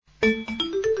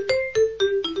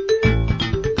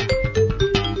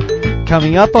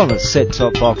Coming up on a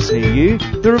set-top box near you,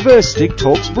 the Reverse Stick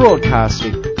talks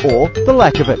broadcasting, or the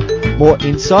lack of it. More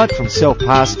insight from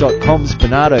selfpass.com's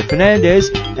Bernardo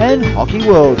Fernandes and Hockey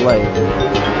World League.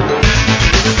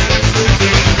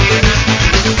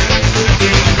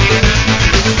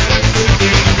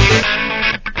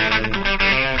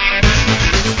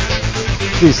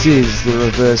 This is the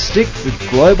Reverse Stick, the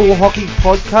Global Hockey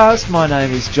Podcast. My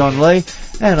name is John Lee,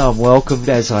 and I'm welcomed,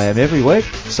 as I am every week,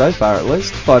 so far at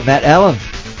least, by Matt Allen.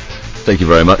 Thank you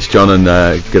very much, John, and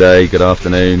good day, good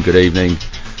afternoon, good evening,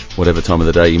 whatever time of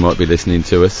the day you might be listening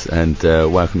to us, and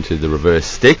welcome to the Reverse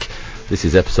Stick. This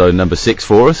is episode number 6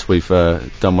 for us. We've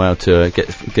done well to get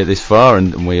this far,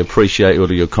 and we appreciate all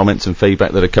of your comments and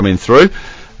feedback that are coming through.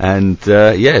 And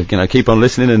keep on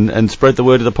listening and spread the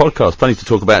word of the podcast. Plenty to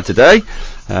talk about today.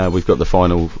 We've got the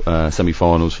final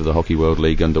semi-finals for the Hockey World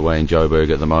League underway in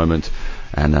Joburg at the moment,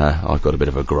 and I've got a bit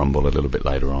of a grumble a little bit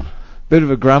later on. Bit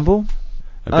of a grumble?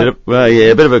 A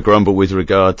bit of a grumble with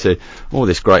regard to all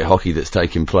this great hockey that's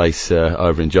taking place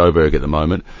over in Joburg at the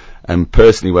moment. And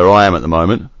personally, where I am at the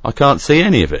moment, I can't see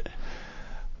any of it.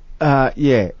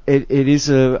 It is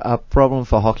a problem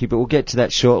for hockey, but we'll get to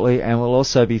that shortly, and we'll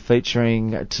also be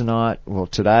featuring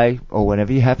today, or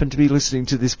whenever you happen to be listening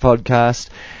to this podcast,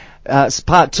 it's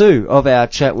part 2 of our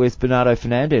chat with Bernardo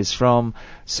Fernandes from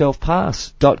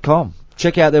selfpass.com.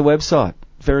 Check out their website.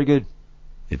 Very good.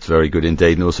 It's very good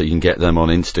indeed, and also you can get them on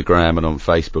Instagram and on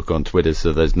Facebook, on Twitter,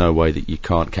 so there's no way that you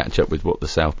can't catch up with what the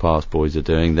South Pass boys are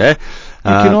doing there.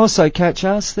 You can also catch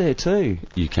us there too.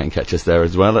 You can catch us there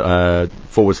as well,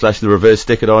 /the Reverse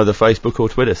Stick at either Facebook or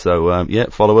Twitter. So,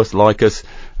 follow us, like us,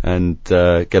 and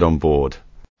get on board.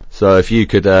 So if you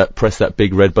could press that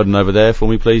big red button over there for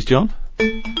me, please, John.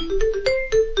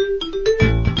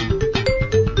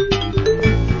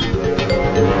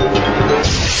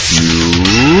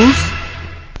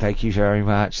 Thank you very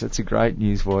much. That's a great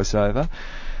news voiceover.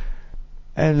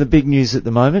 And the big news at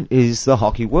the moment is the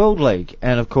Hockey World League.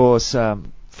 And of course,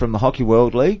 from the Hockey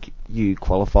World League, you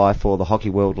qualify for the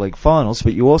Hockey World League finals,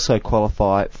 but you also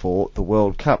qualify for the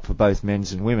World Cup for both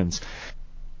men's and women's.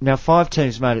 Now, 5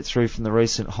 teams made it through from the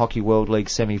recent Hockey World League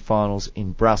semi-finals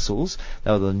in Brussels.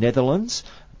 They were the Netherlands,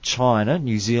 China,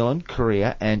 New Zealand,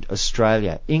 Korea and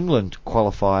Australia. England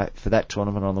qualify for that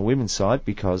tournament on the women's side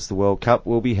because the World Cup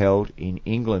will be held in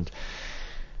England.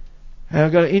 And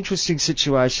I've got an interesting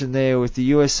situation there with the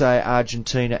USA,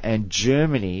 Argentina and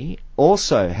Germany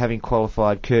also having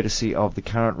qualified courtesy of the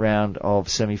current round of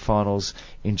semi-finals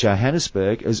in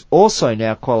Johannesburg, is also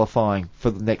now qualifying for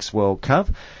the next World Cup.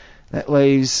 That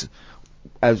leaves,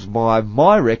 as by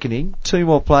my reckoning, two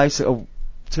more places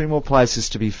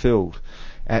to be filled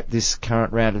at this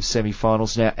current round of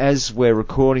semi-finals. Now, as we're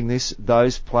recording this,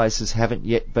 those places haven't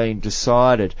yet been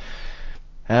decided.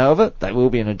 However, they will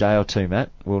be in a day or two, Matt.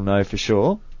 We'll know for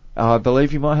sure. I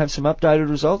believe you might have some updated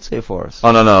results here for us.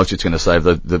 Oh, no, I was just going to say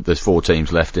there's 4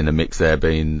 teams left in the mix there,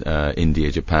 being India,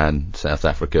 Japan, South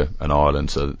Africa and Ireland.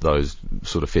 So those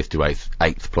sort of 5th to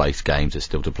 8th place games are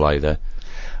still to play there.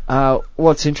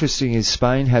 What's interesting is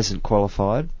Spain hasn't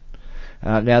qualified.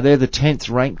 Now, they're the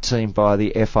 10th ranked team by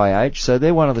the FIH, so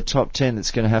they're one of the top 10 that's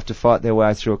going to have to fight their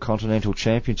way through a continental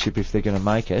championship if they're going to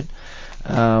make it.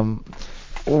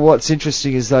 What's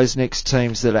interesting is those next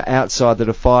teams that are outside that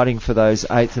are fighting for those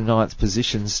 8th and 9th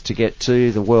positions to get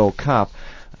to the World Cup.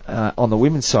 On the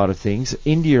women's side of things,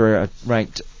 India are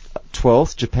ranked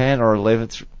 12th, Japan are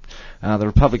 11th, the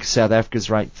Republic of South Africa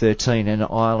is ranked 13, and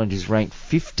Ireland is ranked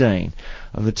 15.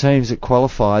 Of the teams that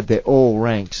qualified, they're all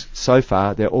ranked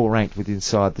with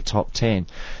inside the top 10.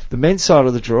 The men's side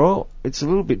of the draw, it's a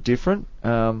little bit different.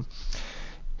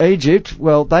 Egypt,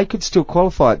 well, they could still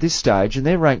qualify at this stage, and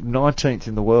they're ranked 19th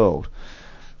in the world.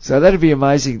 So that'd be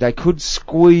amazing. They could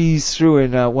squeeze through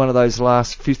in one of those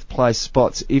last 5th place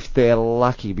spots if they're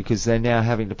lucky, because they're now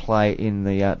having to play in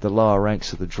the lower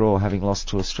ranks of the draw, having lost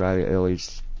to Australia earlier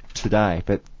today.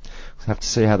 But we'll have to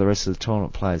see how the rest of the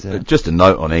tournament plays out. Just a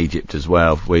note on Egypt as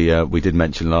well. We did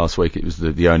mention last week it was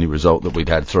the only result that we'd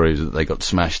had through, that they got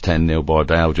smashed 10-0 by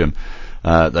Belgium.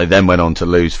 They then went on to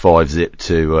lose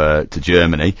 5-0 to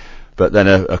Germany, but then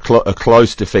a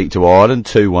close defeat to Ireland,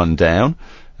 2-1 down,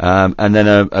 and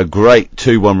then a great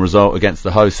 2-1 result against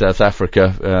the host South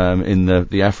Africa in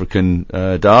the African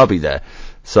derby there.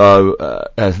 So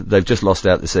they've just lost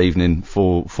out this evening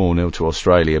 4-0 to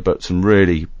Australia, but some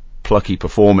really plucky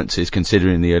performances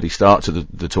considering the early start to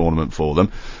the tournament for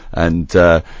them, and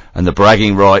the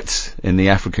bragging rights in the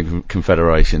African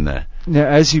Confederation there. Now,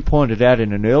 as you pointed out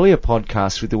in an earlier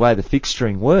podcast, with the way the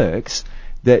fixturing works,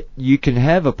 that you can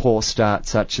have a poor start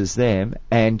such as them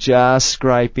and just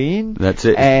scrape in. That's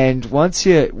it. And once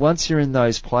you're in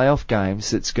those playoff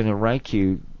games, that's going to rank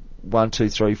you 1, 2,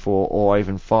 3, 4, or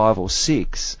even 5 or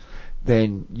 6.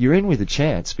 Then you're in with a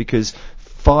chance, because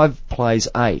 5 plays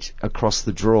 8 across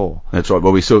the draw. That's right.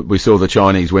 Well, we saw the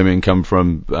Chinese women come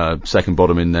from second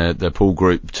bottom in their pool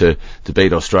group to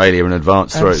beat Australia and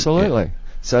advance through. Absolutely. Yeah.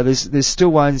 So there's still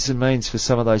ways and means for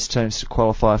some of those teams to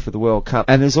qualify for the World Cup,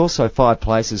 and there's also 5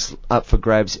 places up for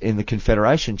grabs in the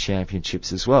Confederation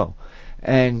Championships as well.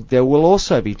 And there will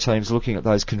also be teams looking at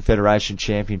those Confederation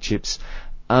Championships,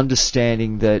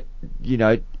 understanding that, you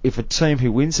know, if a team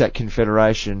who wins that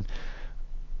Confederation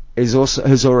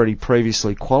has already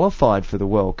previously qualified for the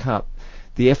World Cup,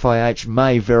 the FIH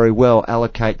may very well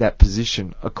allocate that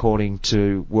position according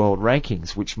to world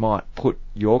rankings, which might put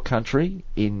your country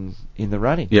in the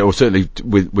running. Yeah, well, certainly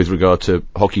with regard to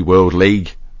Hockey World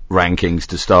League rankings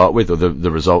to start with, or the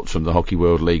results from the Hockey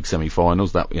World League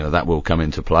semi-finals, that will come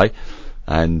into play.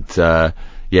 And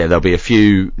there'll be a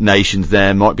few nations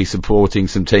there might be supporting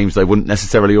some teams they wouldn't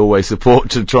necessarily always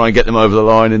support to try and get them over the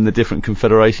line in the different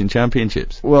Confederation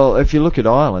Championships. Well, if you look at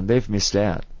Ireland, they've missed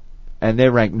out, and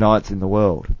they're ranked 9th in the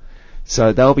world.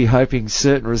 So they'll be hoping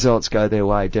certain results go their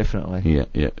way, definitely.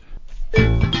 Yeah.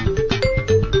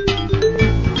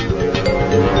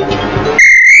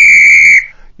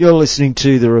 You're listening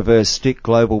to the Reverse Stick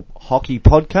Global Hockey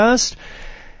Podcast,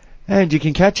 and you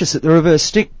can catch us at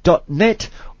thereversestick.net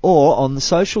or on the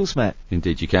socials, Matt.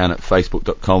 Indeed you can, at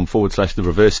facebook.com/the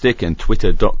reverse stick and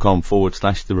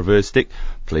twitter.com/the reverse stick.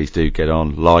 Please do get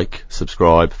on, like,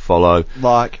 subscribe, follow.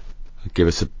 Give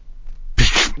us a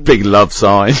big love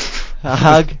sign. A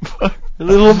hug. A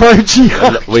little emoji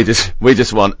hug. We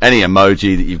just want any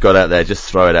emoji that you've got out there, just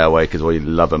throw it our way, because we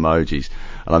love emojis.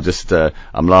 And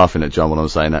I'm laughing at John when I'm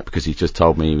saying that, because he just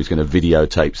told me he was going to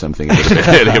videotape something a little bit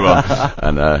earlier on.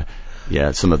 And,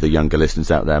 some of the younger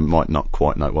listeners out there might not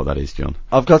quite know what that is, John.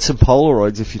 I've got some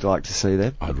Polaroids if you'd like to see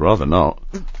them. I'd rather not.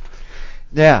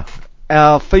 Now,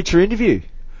 our feature interview.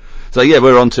 So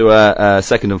we're on to our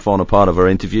second and final part of our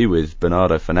interview with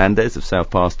Bernardo Fernandes of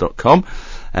SouthPass.com.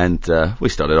 And we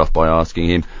started off by asking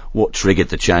him what triggered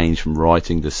the change from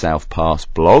writing the South Pass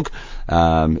blog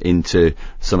into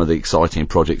some of the exciting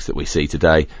projects that we see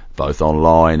today, both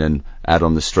online and out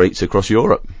on the streets across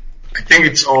Europe. I think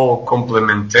it's all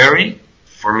complementary.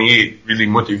 For me, it really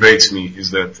motivates me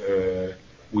is that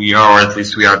we are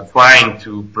trying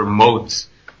to promote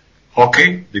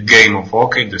hockey, the game of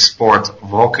hockey, the sport of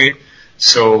hockey.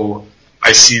 So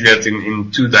I see that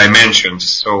in 2 dimensions.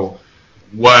 So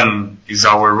one is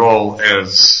our role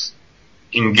as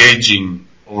engaging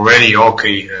already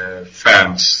hockey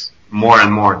fans more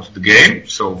and more to the game.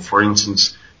 So, for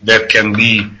instance, that can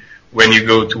be when you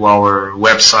go to our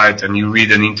website and you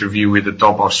read an interview with a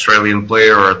top Australian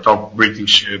player or a top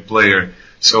British player.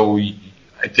 So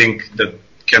I think that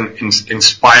can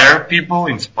inspire people,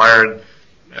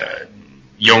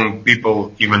 young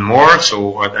people even more.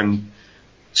 So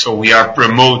we are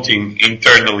promoting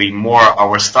internally more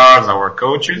our stars, our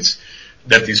coaches.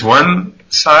 That is one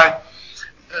side.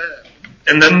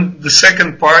 And then the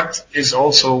second part is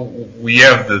also we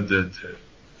have the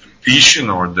vision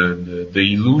or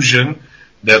the illusion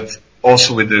that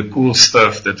also with the cool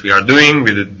stuff that we are doing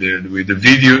with the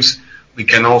videos, we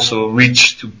can also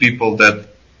reach to people that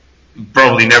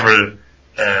probably never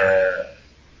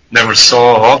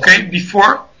saw hockey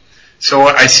before. So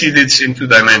I see this in 2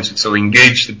 dimensions. So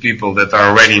engage the people that are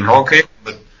already in hockey,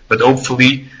 but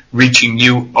hopefully reaching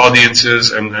new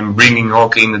audiences and bringing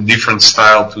hockey in a different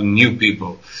style to new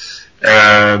people.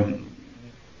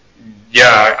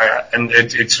 And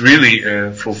it's really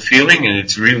fulfilling, and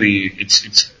it's really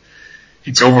it's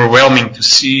overwhelming to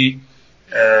see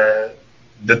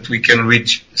that we can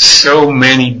reach so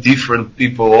many different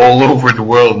people all over the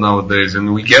world nowadays,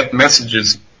 and we get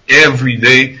messages every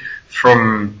day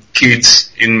from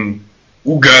kids in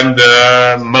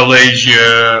Uganda,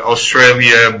 Malaysia,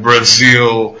 Australia,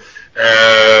 Brazil,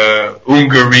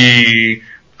 Hungary,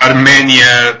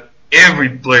 Armenia, every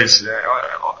place,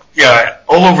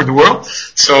 all over the world.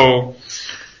 So,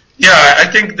 I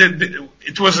think that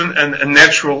it was a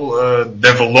natural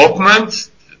development,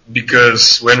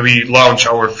 because when we launched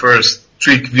our first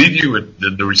trick video,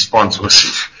 the response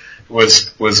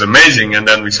was amazing, and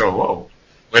then we saw, whoa,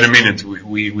 wait a minute,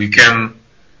 we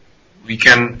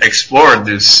can explore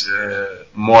this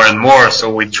more and more. So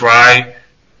we try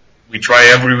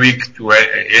every week to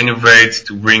innovate,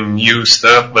 to bring new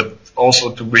stuff, but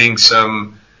also to bring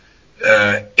some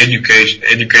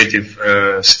educative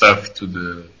stuff to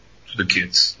the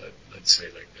kids. Let's say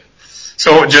like that.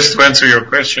 So just to answer your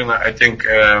question, I think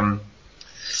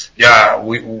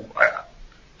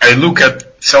I look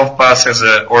at Self-Pass as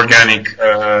an organic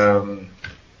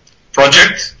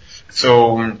project.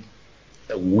 So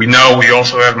we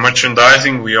also have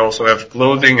merchandising, we also have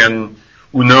clothing, and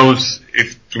who knows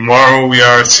if tomorrow we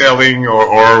are selling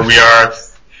or we are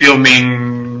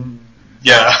filming,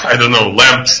 I don't know,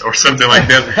 lamps or something like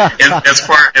that. And as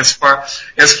far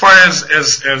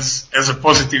as a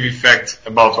positive effect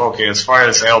about hockey, as far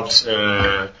as helps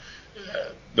the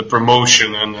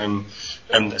promotion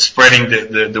and spreading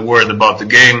the word about the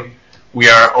game, we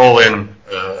are all in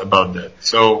about that.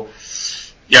 So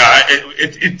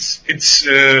it's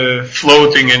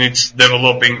floating and it's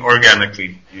developing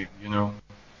organically, you know.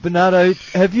 Bernardo,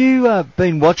 have you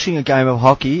been watching a game of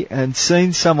hockey and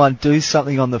seen someone do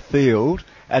something on the field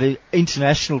at an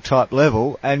international type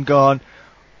level and gone,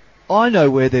 I know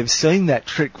where they've seen that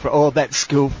trick or that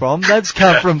skill from. That's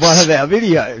come from one of our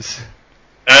videos.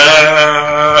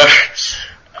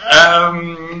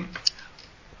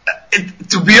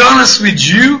 To be honest with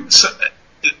you,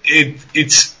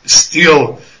 it's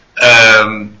still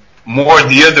more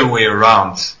the other way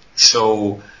around.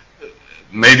 So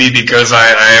maybe because I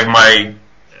have my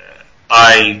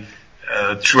eye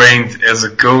trained as a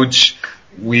coach,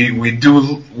 we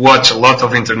do watch a lot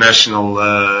of international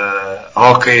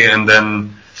hockey, and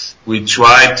then we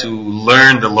try to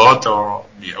learn a lot.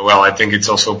 I think it's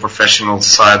also a professional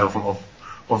side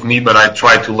of me, but I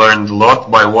try to learn a lot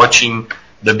by watching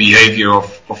the behavior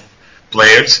of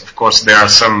players. Of course, there are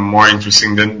some more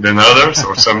interesting than others,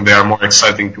 or some they are more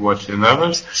exciting to watch than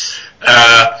others.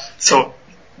 So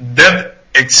that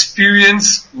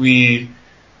experience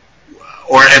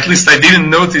or at least I didn't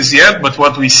notice yet, but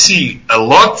what we see a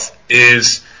lot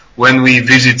is when we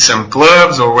visit some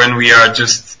clubs or when we are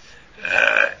just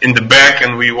in the back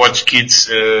and we watch kids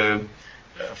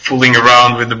fooling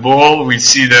around with the ball, we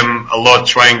see them a lot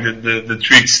trying the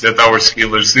tricks that our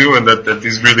skillers do, and that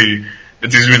is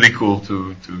really cool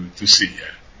to see.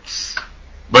 Yeah.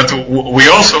 But we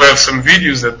also have some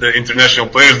videos that the international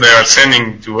players they are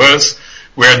sending to us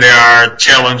where they are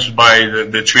challenged by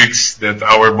the tricks that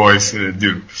our boys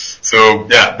do. So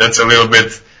that's a little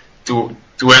bit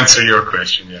to answer your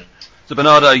question. Yeah. So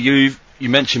Bernardo, you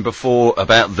mentioned before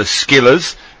about the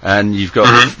skillers, and you've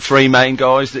got 3 main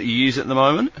guys that you use at the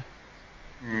moment.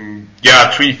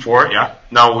 3, 4. Yeah.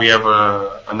 Now we have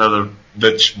another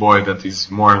Dutch boy that is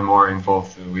more and more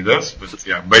involved with us. But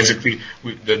basically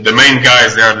the main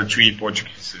guys they are the 3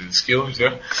 Portuguese skillers.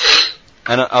 Yeah.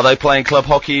 And are they playing club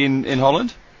hockey in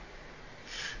Holland?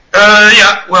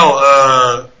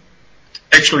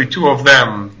 Actually 2 of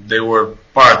them, they were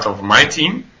part of my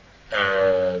team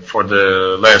for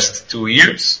the last 2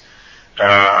 years.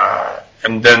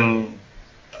 And then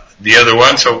the other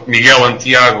one, so Miguel and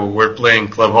Tiago were playing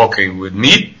club hockey with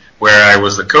me, where I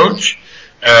was the coach.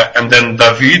 And then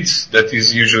David, that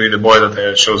is usually the boy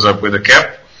that shows up with a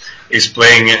cap, is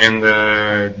playing in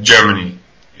Germany.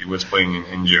 He was playing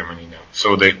in Germany now.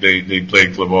 So they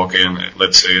play club hockey in,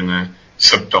 let's say, in a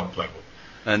sub-top level.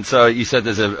 And so you said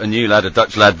there's a new lad, a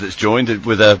Dutch lad that's joined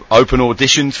with open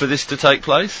auditions for this to take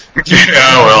place?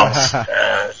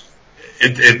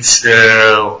 It's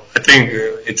I think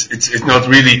it's not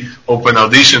really open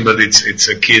audition, but it's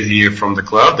a kid here from the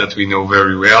club that we know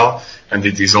very well, and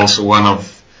it is also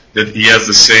that he has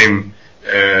the same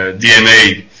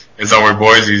DNA as our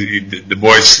boys. The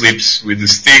boy sleeps with the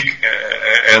stick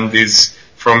and is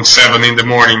from 7 in the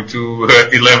morning to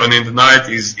 11 in the night.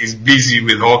 He's busy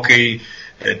with hockey,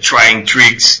 trying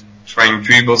tricks, trying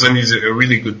dribbles, and he's a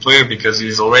really good player because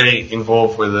he's already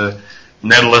involved with the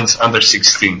Netherlands under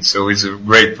 16. So he's a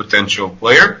great potential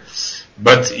player,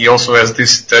 but he also has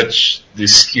this touch,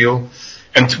 this skill.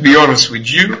 And to be honest with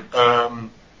you,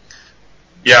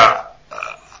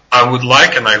 I would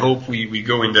like, and I hope we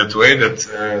go in that way,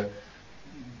 that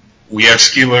we have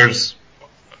skillers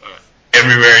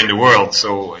everywhere in the world.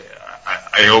 So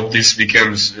I hope this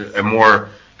becomes a more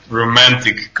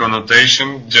romantic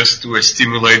connotation, just to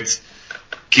stimulate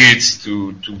kids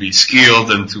to be skilled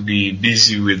and to be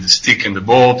busy with the stick and the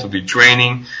ball, to be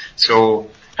training. So,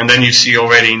 and then you see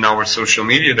already in our social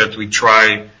media that we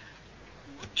try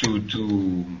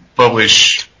to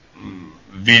publish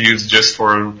videos just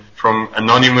from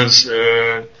anonymous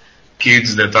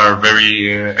kids that are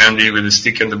very handy with the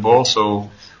stick and the ball. So,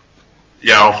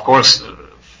 of course,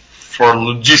 for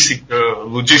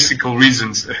logistical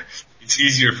reasons, it's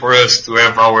easier for us to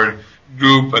have our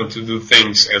group and to do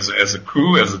things as a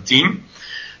crew, as a team.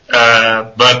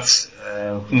 But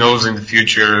who knows in the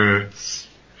future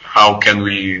how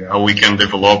we can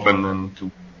develop and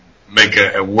to make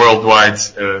a worldwide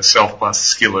Self-Pass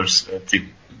skillers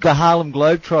team. The Harlem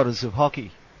Globetrotters of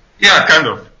hockey. Yeah, kind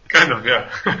of. Kind of, yeah.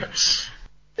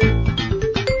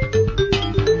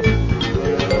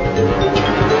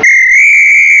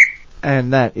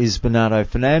 And that is Bernardo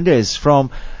Fernandes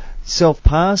from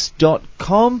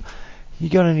selfpass.com. You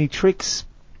got any tricks?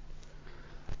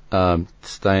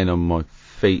 Staying on my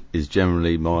feet is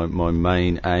generally my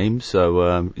main aim. So,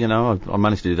 I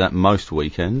manage to do that most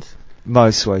weekends.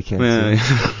 Most weekends. Yeah.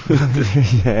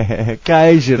 Yeah,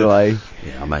 occasionally.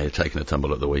 Yeah, I may have taken a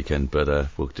tumble at the weekend, but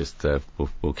we'll just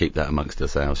we'll keep that amongst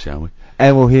ourselves, shall we?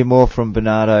 And we'll hear more from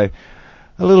Bernardo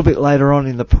a little bit later on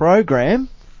in the program.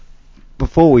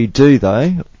 Before we do,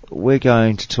 though, we're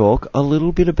going to talk a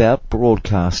little bit about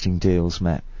broadcasting deals,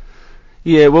 Matt.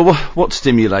 Yeah, well, what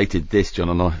stimulated this, John,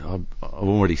 and I'm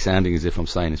already sounding as if I'm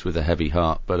saying this with a heavy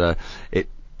heart, but it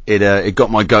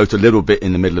got my goat a little bit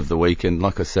in the middle of the week, and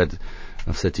like I've said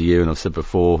to you and I've said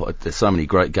before, there's so many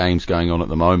great games going on at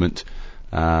the moment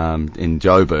in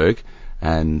Joburg,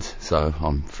 and so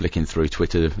I'm flicking through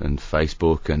Twitter and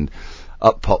Facebook, and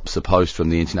up pops a post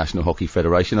from the International Hockey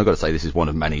Federation. I've got to say this is one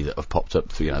of many that have popped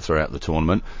up throughout the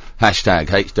tournament. Hashtag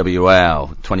HWL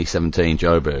 2017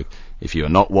 Joburg. If you are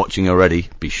not watching already,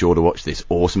 be sure to watch this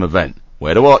awesome event.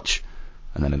 Where to watch?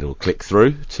 And then it'll click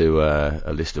through to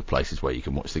a list of places where you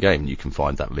can watch the game. And you can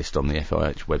find that list on the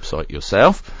FIH website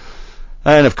yourself.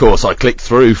 And of course, I clicked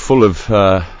through full of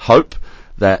hope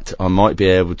that I might be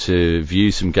able to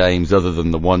view some games other than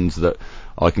the ones that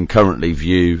I can currently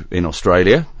view in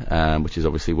Australia, which is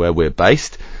obviously where we're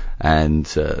based. And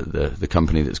the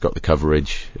company that's got the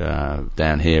coverage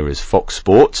down here is Fox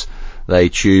Sports. They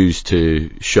choose to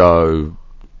show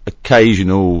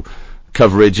occasional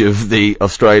coverage of the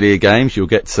Australia games. You'll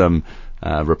get some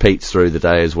repeats through the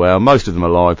day as well. Most of them are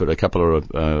live, but a couple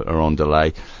are on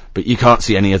delay. But you can't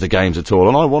see any other games at all.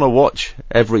 And I want to watch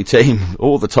every team,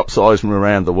 all the top sides from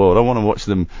around the world. I want to watch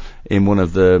them in one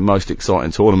of the most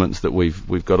exciting tournaments that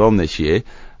we've got on this year.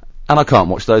 And I can't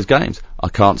watch those games. I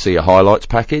can't see a highlights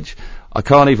package. I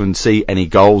can't even see any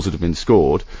goals that have been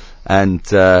scored. And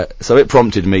so it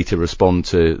prompted me to respond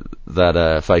to that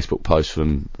Facebook post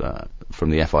from the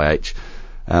FIH.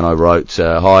 And I wrote,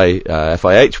 hi,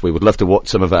 FIH, we would love to watch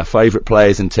some of our favourite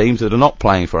players and teams that are not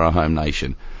playing for our home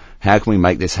nation. How can we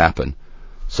make this happen?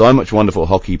 So much wonderful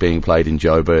hockey being played in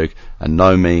Joburg, and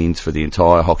no means for the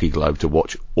entire hockey globe to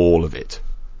watch all of it.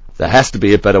 There has to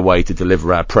be a better way to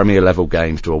deliver our Premier level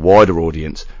games to a wider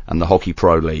audience, and the Hockey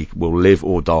Pro League will live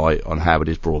or die on how it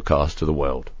is broadcast to the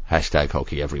world. Hashtag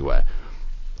hockey everywhere.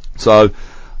 So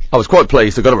I was quite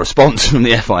pleased. I got a response from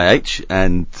the FIH,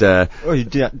 and well, you've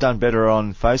done better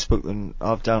on Facebook than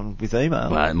I've done with email.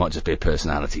 Well, it might just be a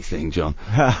personality thing, John.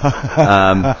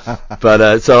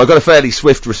 But so I got a fairly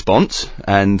swift response,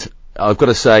 and I've got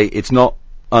to say it's not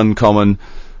uncommon.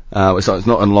 It's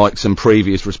not unlike some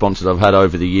previous responses I've had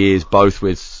over the years, both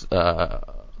with the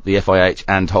FIH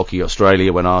and Hockey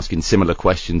Australia, when asking similar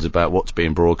questions about what's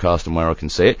being broadcast and where I can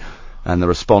see it. And the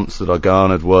response that I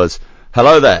garnered was,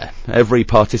 hello there. Every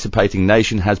participating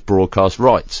nation has broadcast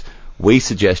rights. We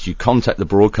suggest you contact the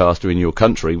broadcaster in your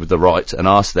country with the rights and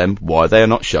ask them why they are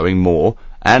not showing more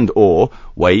and or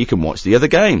where you can watch the other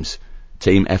games.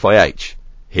 Team FIH.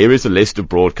 Here is a list of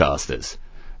broadcasters.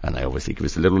 And they obviously give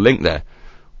us a little link there.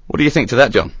 What do you think to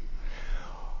that, John?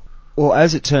 Well,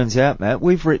 as it turns out, Matt,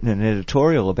 we've written an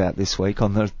editorial about this week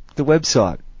on the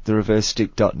website,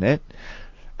 thereversestick.net.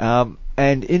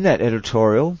 And in that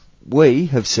editorial, we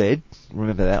have said,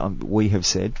 remember that, we have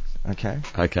said, okay?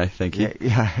 Okay, thank you.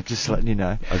 Yeah, just letting you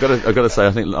know. I've got to say,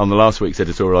 I think on the last week's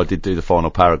editorial, I did do the final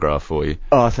paragraph for you.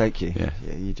 Oh, thank you. Yeah,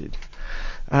 you did.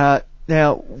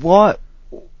 Now, why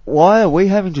are we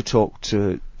having to talk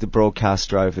to the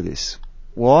broadcaster over this?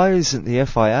 Why isn't the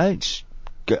FIH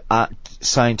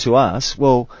saying to us,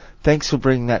 well, thanks for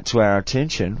bringing that to our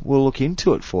attention, we'll look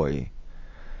into it for you?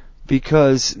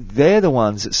 Because they're the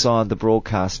ones that signed the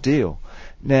broadcast deal.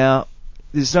 Now,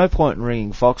 there's no point in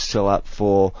ringing Foxtel up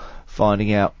for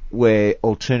finding out where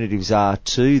alternatives are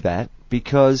to that,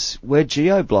 because we're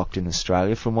geo-blocked in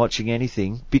Australia from watching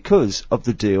anything because of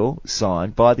the deal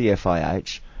signed by the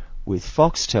FIH with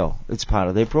Foxtel. It's part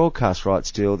of their broadcast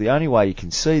rights deal. The only way you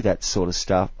can see that sort of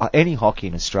stuff, any hockey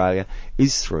in Australia,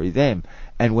 is through them,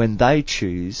 and when they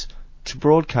choose to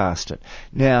broadcast it.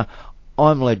 Now,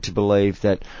 I'm led to believe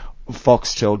that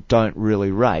Foxtel don't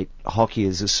really rate hockey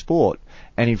as a sport,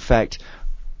 and in fact,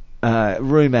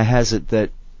 rumour has it that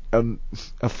a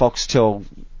Foxtel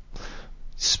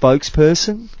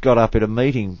spokesperson got up at a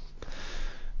meeting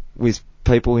with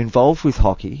people involved with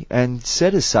hockey and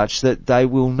said as such that they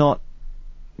will not,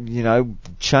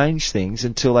 change things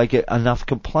until they get enough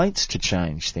complaints to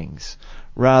change things,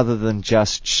 rather than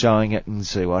just showing it and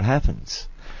see what happens.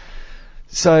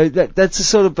 So that's the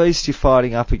sort of beast you're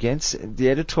fighting up against. The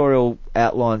editorial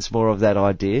outlines more of that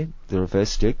idea,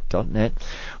 thereverstick.net.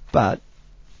 But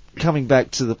coming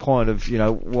back to the point of,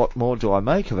 what more do I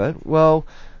make of it? Well,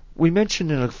 we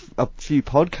mentioned in a few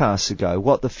podcasts ago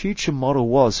what the future model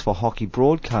was for hockey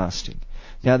broadcasting.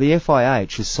 Now, the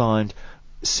FIH has signed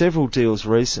several deals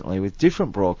recently with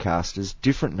different broadcasters,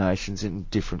 different nations,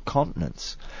 and different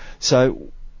continents. So,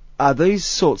 are these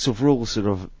sorts of rules that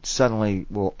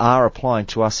are applying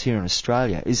to us here in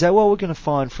Australia? Is that what we're going to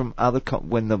find from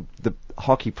when the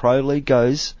Hockey Pro League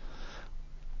goes?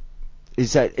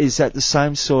 Is that the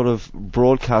same sort of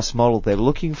broadcast model they're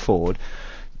looking forward?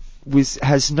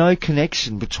 Has no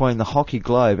connection between the hockey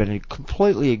globe, and it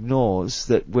completely ignores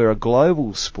that we're a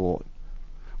global sport.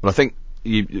 Well, I think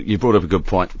you brought up a good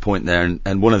point there,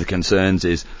 and one of the concerns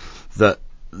is that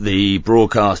the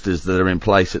broadcasters that are in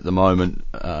place at the moment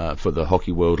for the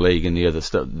Hockey World League and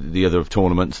the other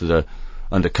tournaments that are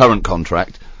under current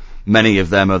contract, many of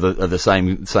them are the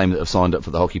same that have signed up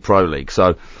for the Hockey Pro League.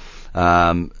 So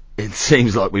it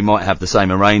seems like we might have the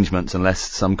same arrangements unless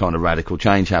some kind of radical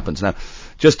change happens. Now,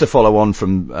 just to follow on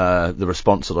from the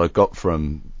response that I got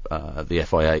from the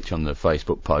FIH on the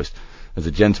Facebook post, there's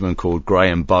a gentleman called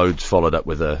Graham Bodes followed up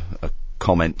with a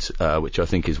comment which I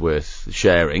think is worth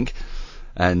sharing.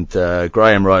 And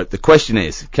Graham wrote, "The question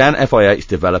is, can FIH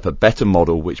develop a better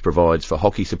model which provides for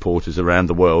hockey supporters around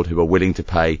the world who are willing to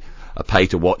pay a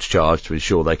pay-to-watch charge to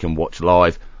ensure they can watch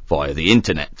live via the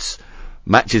internets?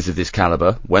 Matches of this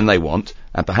calibre when they want,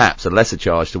 and perhaps a lesser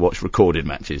charge to watch recorded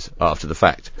matches after the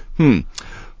fact.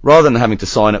 Rather than having to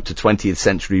sign up to 20th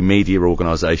century media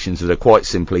organisations that are quite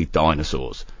simply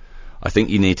dinosaurs. I think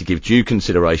you need to give due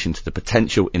consideration to the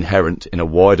potential inherent in a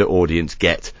wider audience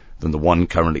get than the one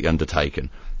currently undertaken."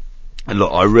 And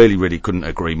look, I really, really couldn't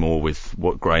agree more with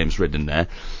what Graham's written there.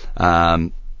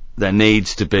 There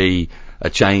needs to be a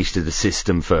change to the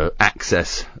system for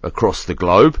access across the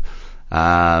globe.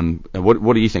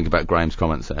 What do you think about Graham's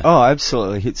comments there? Oh,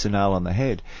 absolutely hits a nail on the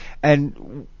head.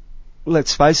 And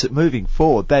let's face it, moving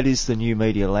forward, that is the new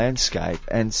media landscape,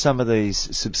 and some of these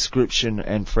subscription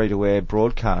and free-to-air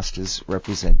broadcasters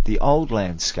represent the old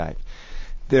landscape.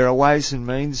 There are ways and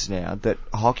means now that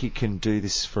hockey can do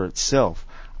this for itself.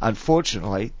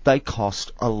 Unfortunately, they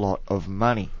cost a lot of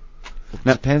money. It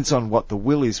depends on what the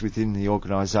will is within the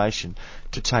organisation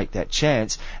to take that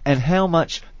chance, and how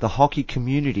much the hockey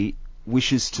community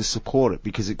wishes to support it,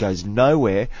 because it goes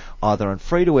nowhere, either on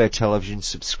free-to-air television,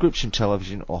 subscription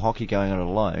television, or hockey going on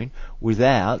alone,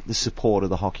 without the support of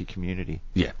the hockey community.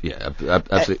 Yeah,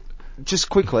 absolutely. Just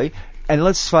quickly, and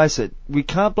let's face it, we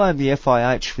can't blame the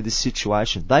FIH for this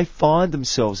situation. They find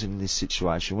themselves in this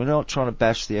situation. We're not trying to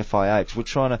bash the FIH. We're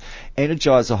trying to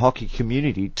energise the hockey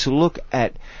community to look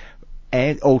at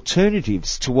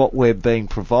alternatives to what we're being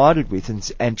provided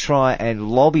with, and try and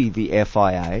lobby the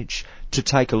FIH to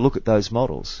take a look at those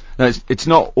models. No, it's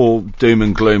not all doom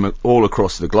and gloom all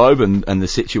across the globe, and the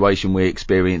situation we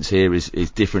experience here is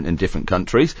different in different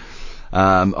countries.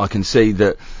 I can see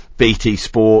that BT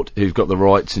Sport, who've got the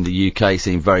rights in the UK,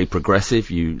 seem very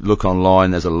progressive. You look online,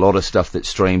 there's a lot of stuff that's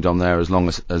streamed on there, as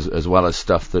well as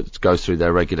stuff that goes through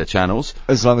their regular channels.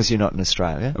 As long as you're not in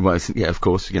Australia. Well, yeah, of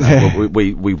course.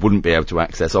 We wouldn't be able to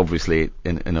access, obviously,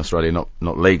 in Australia,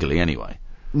 not legally anyway.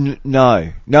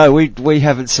 No, we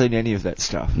haven't seen any of that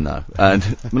stuff. No, and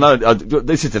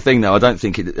this is the thing though. I don't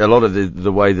think a lot of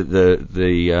the way that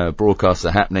the broadcasts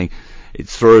are happening,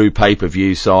 it's through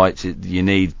pay-per-view sites. You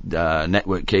need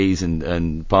network keys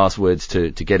and passwords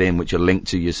to get in, which are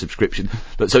linked to your subscription.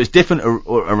 But so it's different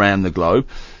around the globe.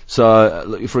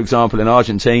 So, for example, in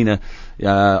Argentina,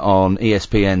 on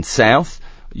ESPN South,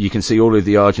 you can see all of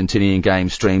the Argentinian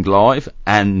games streamed live,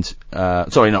 and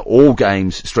not all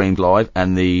games streamed live,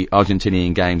 and the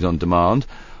Argentinian games on demand.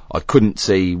 I couldn't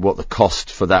see what the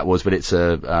cost for that was, but it's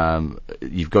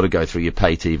you've got to go through your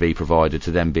pay TV provider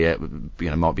to then be,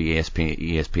 might be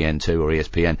ESPN2 or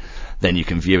ESPN. Then you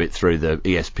can view it through the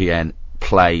ESPN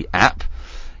Play app.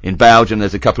 In Belgium,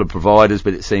 there's a couple of providers,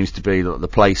 but it seems to be that the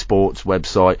Play Sports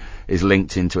website is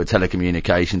linked into a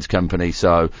telecommunications company.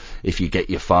 So if you get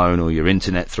your phone or your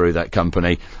internet through that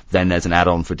company, then there's an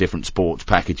add-on for different sports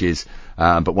packages.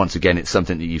 But once again, it's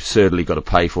something that you've certainly got to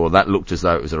pay for. That looked as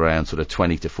though it was around sort of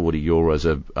 20 to 40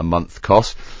 euros a month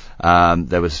cost.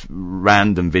 There was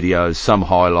random videos, some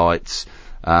highlights.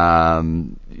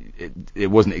 It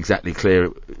wasn't exactly clear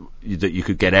that you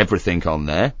could get everything on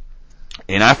there.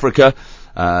 In Africa,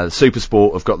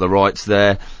 Supersport have got the rights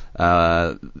there.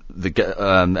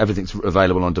 Everything's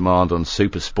available on demand on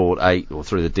Supersport 8 or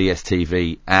through the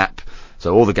DSTV app.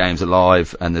 So all the games are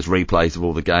live, and there's replays of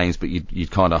all the games, but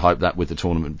you'd kind of hope that with the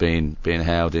tournament being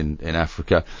held in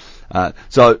Africa.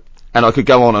 And I could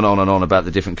go on and on and on about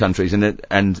the different countries,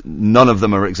 and none of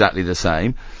them are exactly the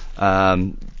same.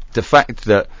 The fact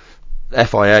that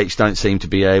FIH don't seem to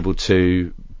be able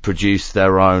to produce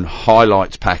their own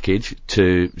highlights package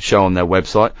to show on their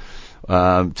website,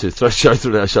 show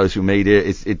through their social media,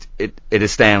 it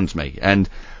astounds me. And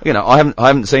I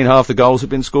haven't seen half the goals that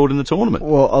have been scored in the tournament.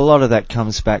 Well, a lot of that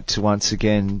comes back to, once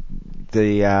again,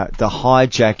 the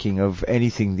hijacking of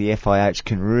anything the FIH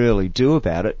can really do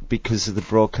about it because of the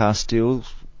broadcast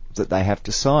deals that they have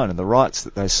to sign and the rights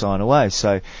that they sign away.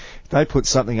 So if they put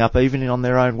something up even on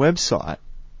their own website,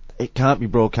 it can't be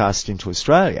broadcast into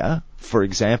Australia, for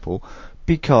example,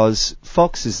 because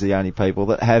Fox is the only people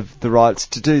that have the rights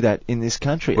to do that in this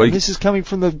country. Well, and this is coming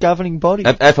from the governing body.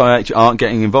 FIH aren't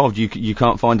getting involved. You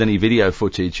can't find any video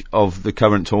footage of the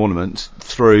current tournaments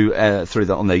through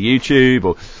on their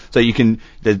YouTube, so you can.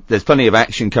 There's plenty of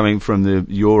action coming from the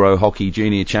Euro Hockey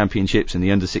Junior Championships and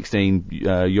the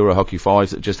Under-16 Euro Hockey 5s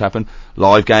that just happened.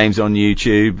 Live games on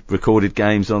YouTube, recorded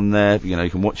games on there. You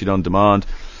can watch it on demand.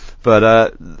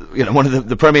 But, one of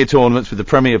the premier tournaments with the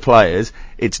premier players,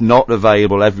 it's not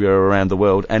available everywhere around the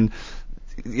world. And,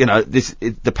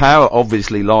 the power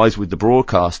obviously lies with the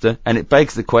broadcaster, and it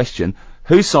begs the question,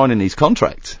 who's signing these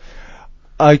contracts?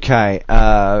 Okay,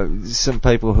 some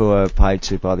people who are paid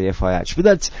to by the FIH. But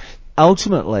that's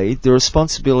ultimately the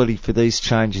responsibility for these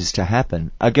changes to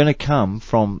happen are going to come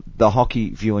from the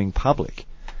hockey viewing public.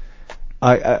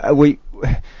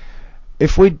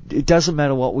 It doesn't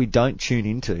matter what we don't tune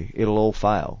into, it'll all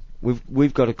fail.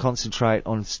 We've got to concentrate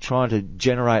on trying to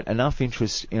generate enough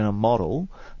interest in a model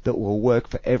that will work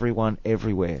for everyone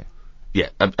everywhere. Yeah,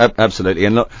 absolutely.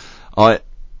 And look, I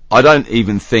don't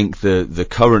even think the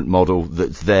current model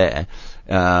that's there,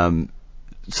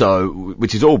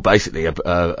 which is all basically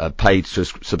a paid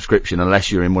subscription,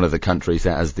 unless you're in one of the countries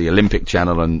that has the Olympic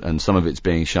channel and some of it's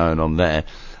being shown on there.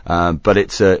 But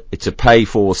it's a pay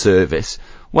for service.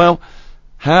 Well,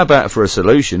 how about for a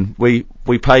solution, we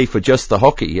pay for just the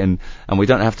hockey and we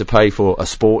don't have to pay for a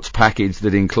sports package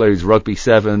that includes rugby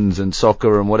sevens and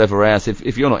soccer and whatever else.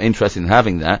 If you're not interested in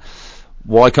having that,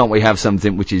 why can't we have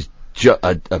something which is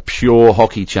a pure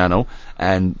hockey channel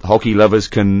and hockey lovers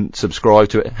can subscribe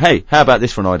to it? Hey, how about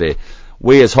this for an idea?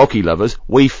 We as hockey lovers,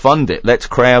 we fund it. Let's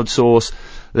crowdsource.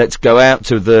 Let's go out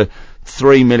to the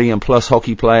 3 million plus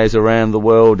hockey players around the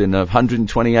world in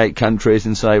 128 countries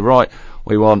and say, right,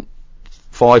 we want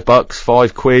 $5,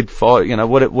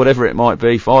 £5, whatever it might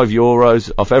be,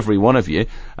 €5 off every one of you,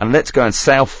 and let's go and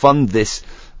self-fund this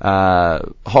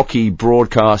hockey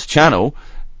broadcast channel,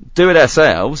 do it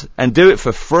ourselves, and do it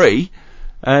for free,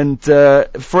 and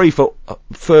free for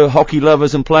hockey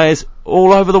lovers and players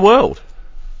all over the world.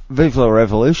 Vive la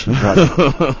revolution, brother.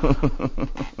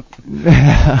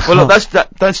 Well, look,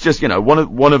 that's just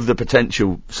one of the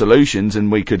potential solutions,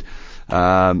 and we could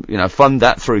fund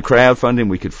that through crowdfunding.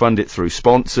 We could fund it through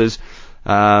sponsors.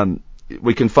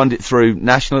 We can fund it through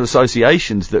national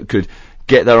associations that could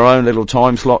get their own little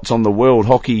time slots on the World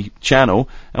Hockey Channel,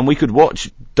 and we could watch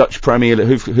Dutch Premier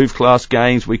Hoof class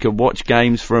games. We could watch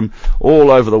games from all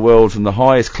over the world, from the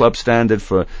highest club standard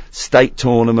for state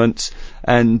tournaments,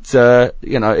 and have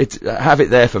it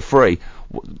there for free.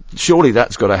 Surely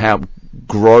that's got to help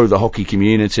grow the hockey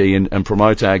community and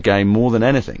promote our game more than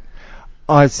anything.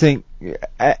 I think,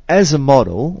 as a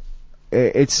model,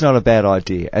 it's not a bad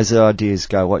idea. As ideas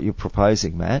go, what you're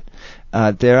proposing, Matt,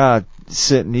 there are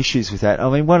certain issues with that. I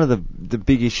mean, one of the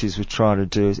big issues with trying to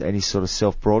do any sort of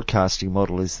self-broadcasting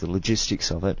model is the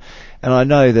logistics of it. And I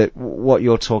know that what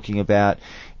you're talking about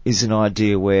is an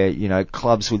idea where,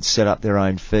 clubs would set up their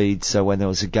own feed, so when there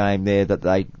was a game there that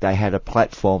they had a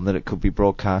platform that it could be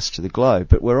broadcast to the globe.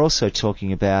 But we're also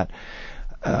talking about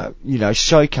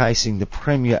showcasing the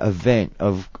premier event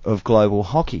of global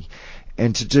hockey.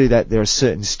 And to do that, there are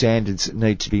certain standards that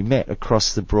need to be met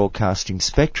across the broadcasting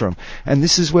spectrum. And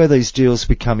this is where these deals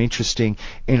become interesting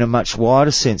in a much wider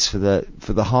sense for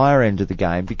the higher end of the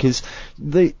game, because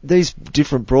these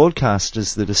different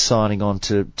broadcasters that are signing on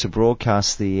to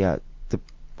broadcast the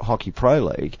Hockey Pro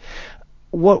League,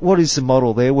 what is the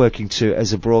model they're working to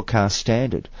as a broadcast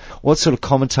standard? What sort of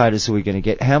commentators are we going to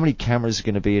get? How many cameras are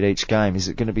going to be at each game? Is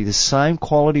it going to be the same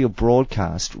quality of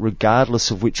broadcast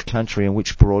regardless of which country and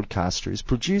which broadcaster is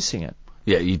producing it?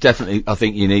 Yeah, I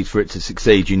think you need, for it to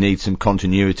succeed, you need some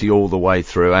continuity all the way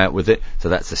throughout with it. So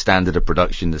that's the standard of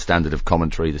production, the standard of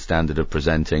commentary, the standard of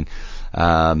presenting.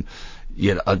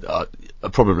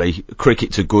 probably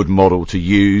cricket's a good model to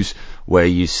use, where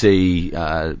you see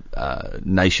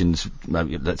nations,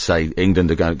 let's say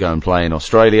England are go and play in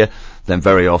Australia, then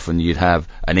very often you'd have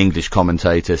an English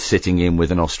commentator sitting in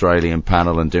with an Australian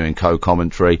panel and doing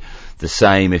co-commentary. The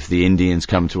same if the Indians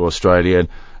come to Australia.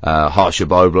 Harsha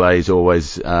Bhoble is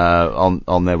always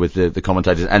on there with the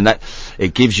commentators, and that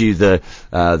it gives you the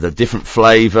different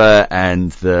flavour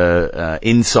and the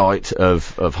insight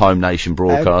of home nation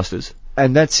broadcasters.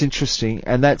 And that's interesting,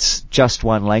 and that's just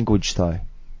one language though.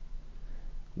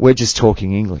 We're just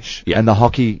talking English. Yeah. And the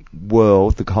hockey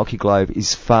world, the hockey globe,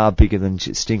 is far bigger than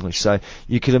just English. So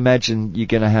you could imagine you're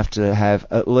going to have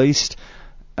at least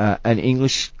an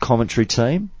English commentary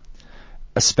team,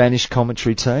 a Spanish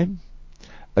commentary team,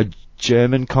 a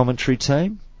German commentary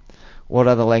team. What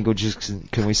other languages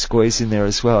can we squeeze in there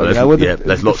as well? Well,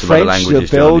 there's lots French, of other languages.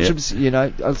 The Belgians,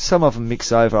 some of them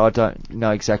mix over. I don't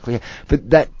know exactly, but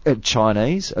that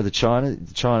Chinese are the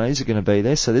Chinese are going to be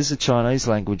there. So there's a Chinese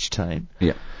language team.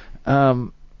 Yeah.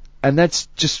 And that's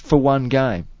just for one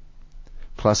game,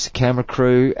 plus the camera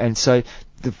crew, and so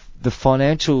the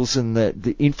financials and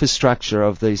the infrastructure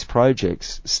of these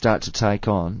projects start to take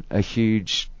on a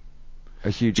huge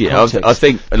context. I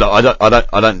think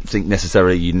I don't think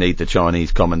necessarily you need the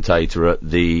Chinese commentator at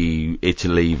the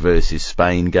Italy versus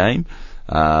Spain game.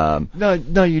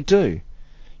 No, you do.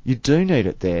 You do need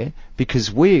it there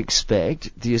because we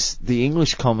expect the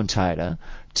English commentator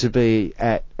to be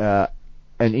at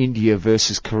an India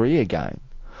versus Korea game,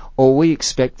 or we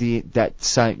expect that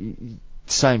same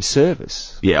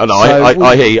service. Yeah, no,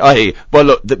 I hear you. Well,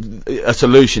 look, a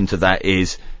solution to that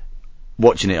is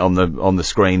watching it on the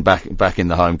screen back in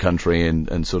the home country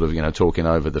and sort of talking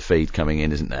over the feed coming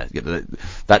in, isn't there?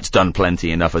 That's done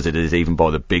plenty enough as it is, even by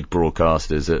the big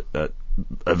broadcasters at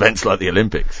events like the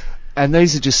Olympics. And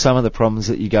these are just some of the problems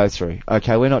that you go through.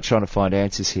 Okay, we're not trying to find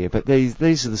answers here, but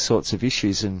these are the sorts of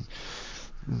issues, and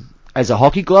as a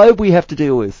hockey globe, we have to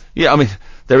deal with. Yeah, I mean,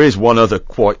 there is one other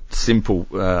quite simple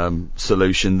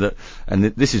solution and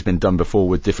this has been done before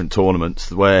with different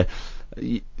tournaments, where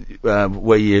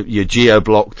you're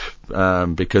geo-blocked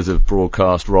because of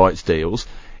broadcast rights deals.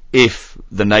 If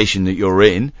the nation that you're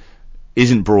in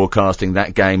isn't broadcasting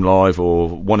that game live, or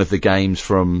one of the games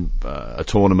from a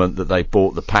tournament that they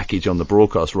bought the package on the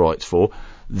broadcast rights for,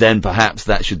 then perhaps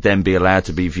that should then be allowed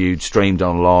to be viewed, streamed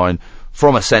online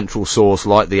from a central source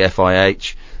like the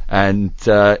FIH, and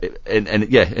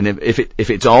if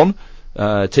it's on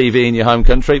TV in your home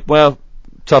country, well,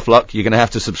 tough luck. You're going to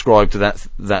have to subscribe to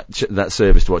that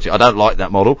service to watch it. I don't like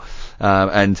that model,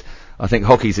 and I think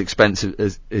hockey's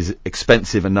is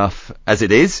expensive enough as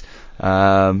it is.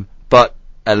 But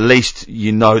at least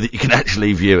you know that you can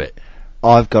actually view it.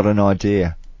 I've got an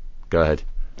idea. Go ahead.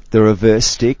 The reverse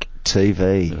stick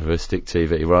TV. Reverse stick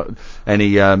TV, right.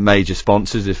 Any major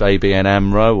sponsors, if ABN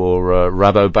AMRO or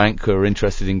Rabobank are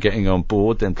interested in getting on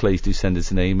board, then please do send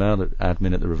us an email at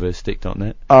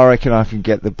admin@thereversestick.net. I reckon I can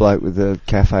get the bloke with the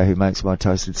cafe who makes my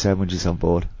toasted sandwiches on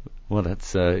board. Well,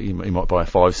 that's you might buy a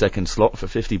 5-second slot for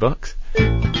 $50.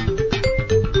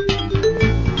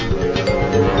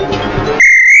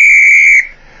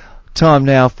 Time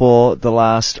now for the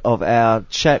last of our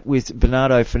chat with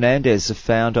Bernardo Fernandes, the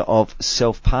founder of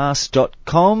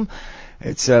selfpass.com.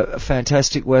 It's a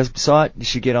fantastic website. You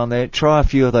should get on there. Try a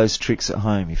few of those tricks at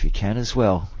home if you can as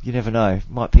well. You never know.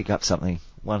 Might pick up something,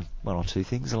 one or two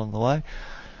things along the way.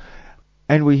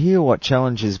 And we hear what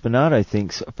challenges Bernardo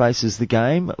thinks faces the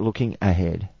game looking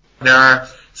ahead. There are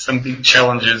some big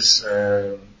challenges.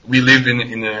 We live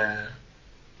in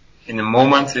a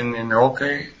moment in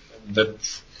hockey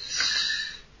that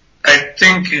I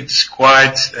think it's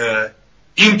quite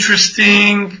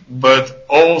interesting, but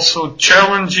also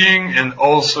challenging and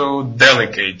also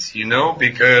delicate,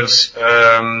 because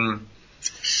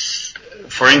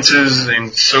for instance,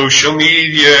 in social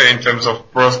media, in terms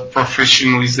of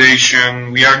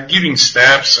professionalization, we are giving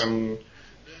steps, and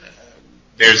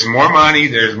there's more money,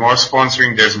 there's more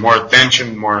sponsoring, there's more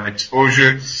attention, more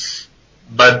exposure,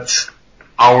 but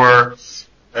our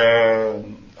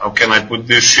how can I put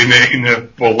this in a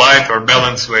polite or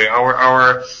balanced way?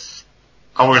 Our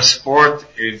sport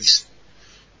is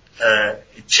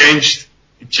it changed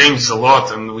a lot,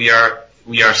 and we are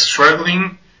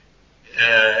struggling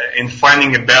in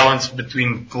finding a balance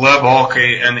between club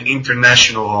hockey and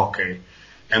international hockey.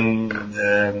 And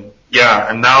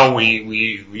and now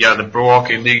the Pro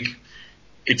Hockey League,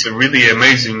 it's a really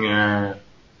amazing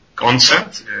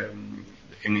concept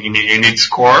in its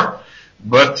core.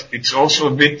 But it's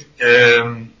also a bit,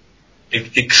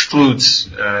 it excludes,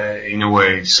 in a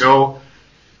way. So,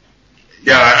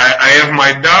 Yeah, I have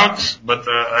my doubts, but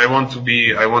I want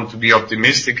to be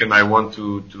optimistic, and I want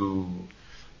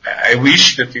I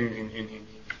wish that in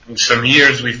some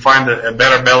years we find a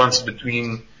better balance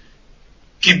between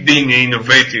keep being an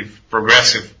innovative,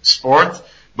 progressive sport,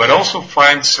 but also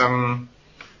find some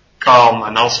calm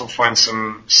and also find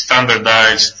some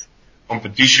standardized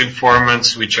competition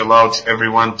formats which allows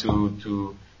everyone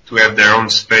to have their own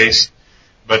space.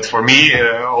 But for me,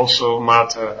 also,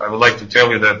 Matt, I would like to tell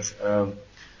you that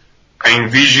I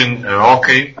envision a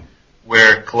hockey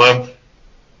where club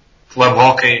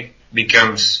hockey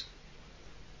becomes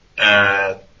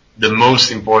the most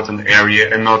important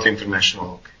area and not international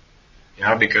hockey.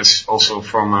 Yeah, because also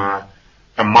from a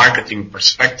marketing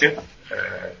perspective,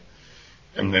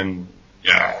 and then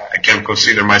I can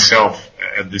consider myself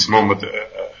at this moment a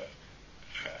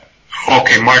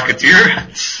hockey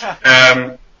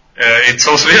marketeer. It's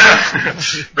also,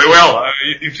 but well,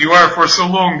 if you are for so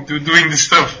long doing the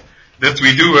stuff that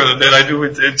we do, that I do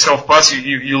at Self-Pass,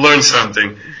 you learn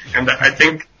something. And I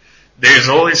think there's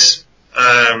always,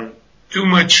 too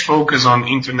much focus on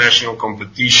international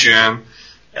competition,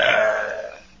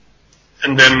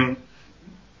 and then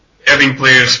having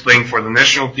players playing for the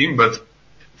national team, but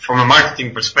from a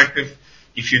marketing perspective,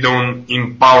 if you don't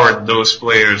empower those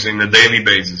players in a daily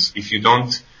basis, if you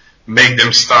don't make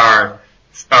them stars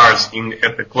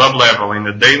at the club level in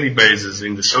a daily basis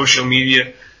in the social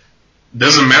media,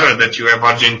 doesn't matter that you have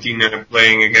Argentina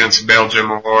playing against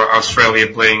Belgium or Australia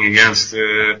playing against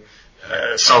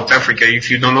South Africa if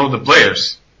you don't know the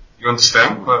players. You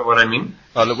understand what I mean?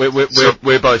 Look,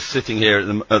 we're both sitting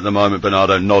here at the moment,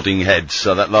 Bernardo, nodding heads.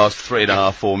 So that last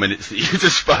 3.5, 4 minutes that you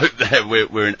just spoke there,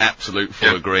 we're in absolute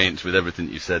full agreement with everything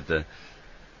you said there.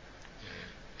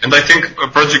 And I think a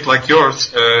project like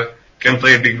yours can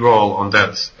play a big role on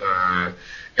that.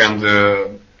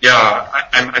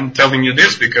 I'm telling you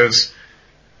this because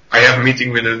I have a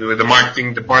meeting with the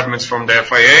marketing departments from the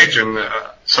FIH and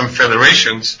some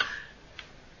federations.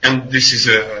 And this is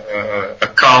a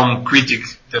calm critique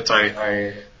that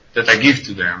I give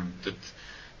to them.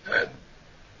 That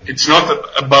it's not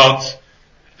about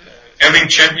having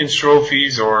Champions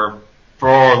trophies or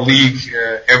Pro League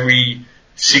every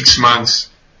 6 months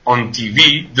on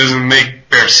TV doesn't make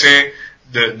per se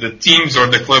the teams or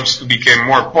the clubs to become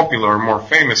more popular or more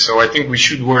famous. So I think we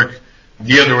should work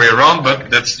the other way around. But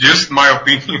that's just my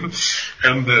opinion.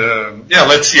 And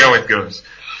let's see how it goes.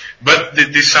 But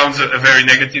this sounds a very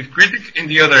negative critic. On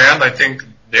the other hand, I think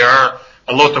there are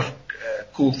a lot of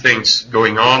cool things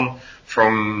going on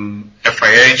from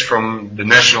FIH, from the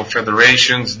national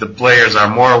federations. The players are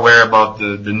more aware about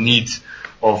the need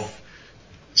of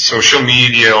social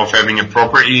media, of having a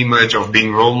proper image, of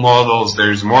being role models. There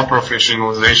is more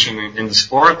professionalization in the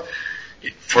sport.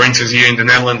 For instance, here in the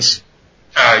Netherlands,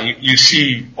 you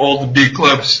see all the big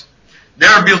clubs. They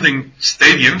are building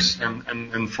stadiums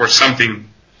and for something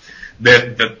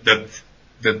that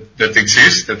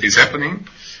exists, that is happening,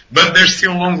 but there's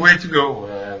still a long way to go.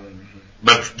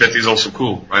 But that is also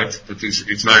cool, right?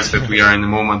 It's nice that we are in a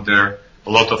moment there.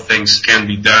 A lot of things can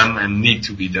be done and need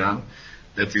to be done.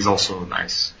 That is also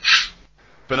nice.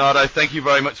 Bernardo, thank you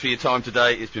very much for your time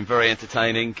today. It's been very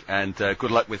entertaining, and good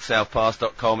luck with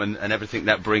southpass.com and everything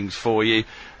that brings for you.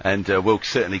 And we'll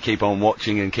certainly keep on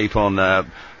watching and keep on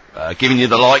giving you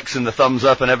the likes and the thumbs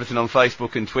up and everything on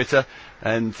Facebook and Twitter.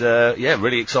 And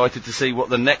really excited to see what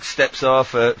the next steps are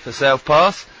for South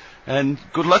Pass. And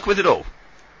good luck with it all.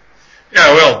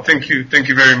 Yeah, well, thank you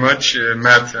very much,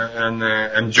 Matt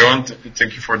and John.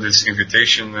 Thank you for this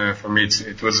invitation. For me,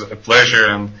 it was a pleasure,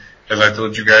 and as I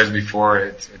told you guys before,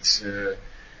 it's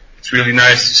really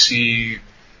nice to see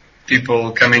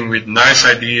people coming with nice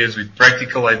ideas, with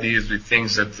practical ideas, with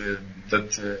things that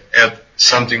add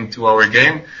something to our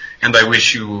game. And I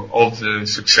wish you all the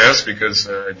success, because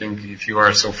I think if you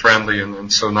are so friendly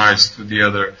and so nice to the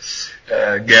other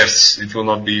guests, it will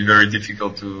not be very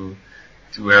difficult to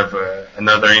have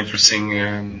another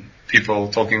interesting people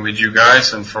talking with you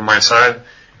guys. And from my side,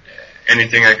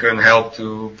 anything I can help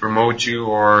to promote you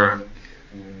or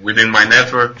within my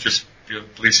network, just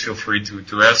please feel free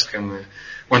to ask. And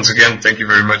once again, thank you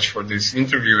very much for this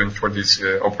interview and for this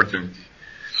opportunity.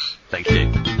 Thank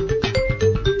you.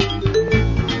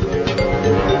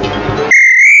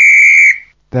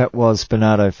 That was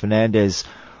Bernardo Fernandes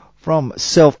from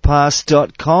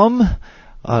selfpass.com.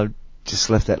 I just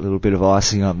left that little bit of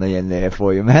icing on the end there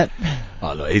for you, Matt.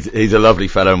 Oh, look, he's a lovely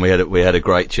fellow, and we had a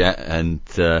great chat, and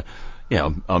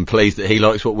I'm pleased that he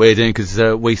likes what we're doing, because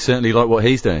we certainly like what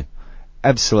he's doing.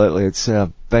 Absolutely, it's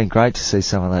been great to see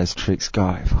some of those tricks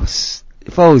go.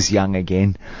 If I was young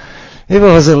again, if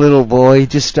I was a little boy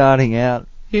just starting out,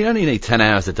 You only need 10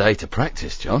 hours a day to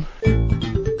practice, John.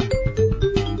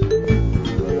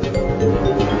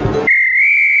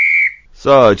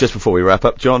 So, just before we wrap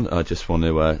up, John, I just want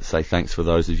to say thanks for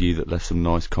those of you that left some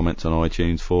nice comments on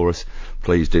iTunes for us.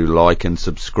 Please do like and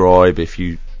subscribe if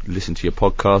you listen to your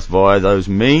podcast via those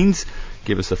means.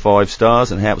 Give us the 5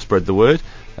 stars and help spread the word.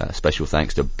 Special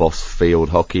thanks to Boss Field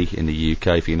Hockey in the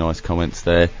UK for your nice comments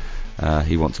there.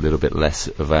 He wants a little bit less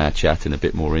of our chat and a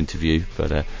bit more interview, but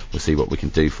we'll see what we can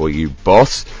do for you,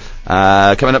 boss.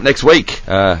 Coming up next week,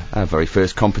 our very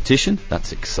first competition.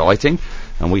 That's exciting.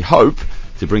 And we hope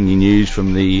to bring you news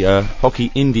from the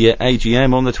Hockey India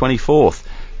AGM on the 24th.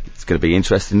 It's going to be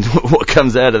interesting what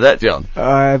comes out of that, John.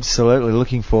 Absolutely.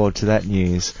 Looking forward to that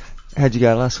news. How'd you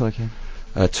go last weekend?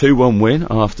 A 2-1 win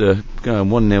after going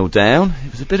 1-0 down.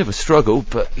 It was a bit of a struggle,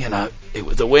 but, you know, it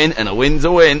was a win, and a win's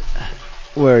a win.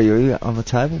 Where are you on the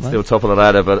table, mate? Still top of the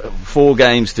ladder, but 4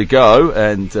 games to go,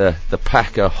 and the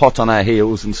Pack are hot on our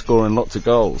heels and scoring lots of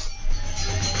goals.